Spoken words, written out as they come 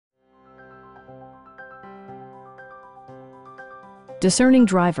Discerning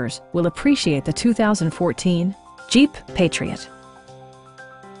drivers will appreciate the 2014 Jeep Patriot.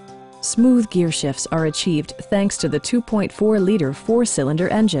 Smooth gear shifts are achieved thanks to the 2.4-liter four-cylinder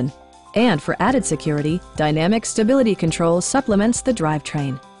engine. And for added security, dynamic stability control supplements the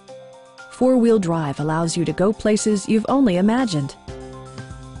drivetrain. Four-wheel drive allows you to go places you've only imagined.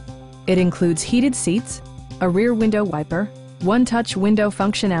 It includes heated seats, a rear window wiper, one-touch window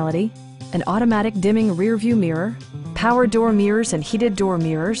functionality, an automatic dimming rear-view mirror, power door mirrors and heated door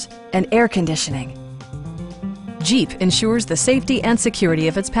mirrors, and air conditioning. Jeep ensures the safety and security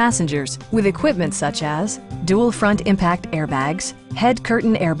of its passengers with equipment such as dual front impact airbags, head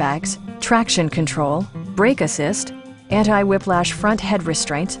curtain airbags, traction control, brake assist, anti-whiplash front head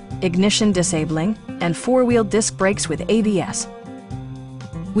restraints, ignition disabling, and four-wheel disc brakes with ABS.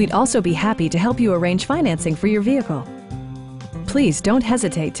 We'd also be happy to help you arrange financing for your vehicle. Please don't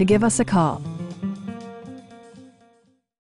hesitate to give us a call.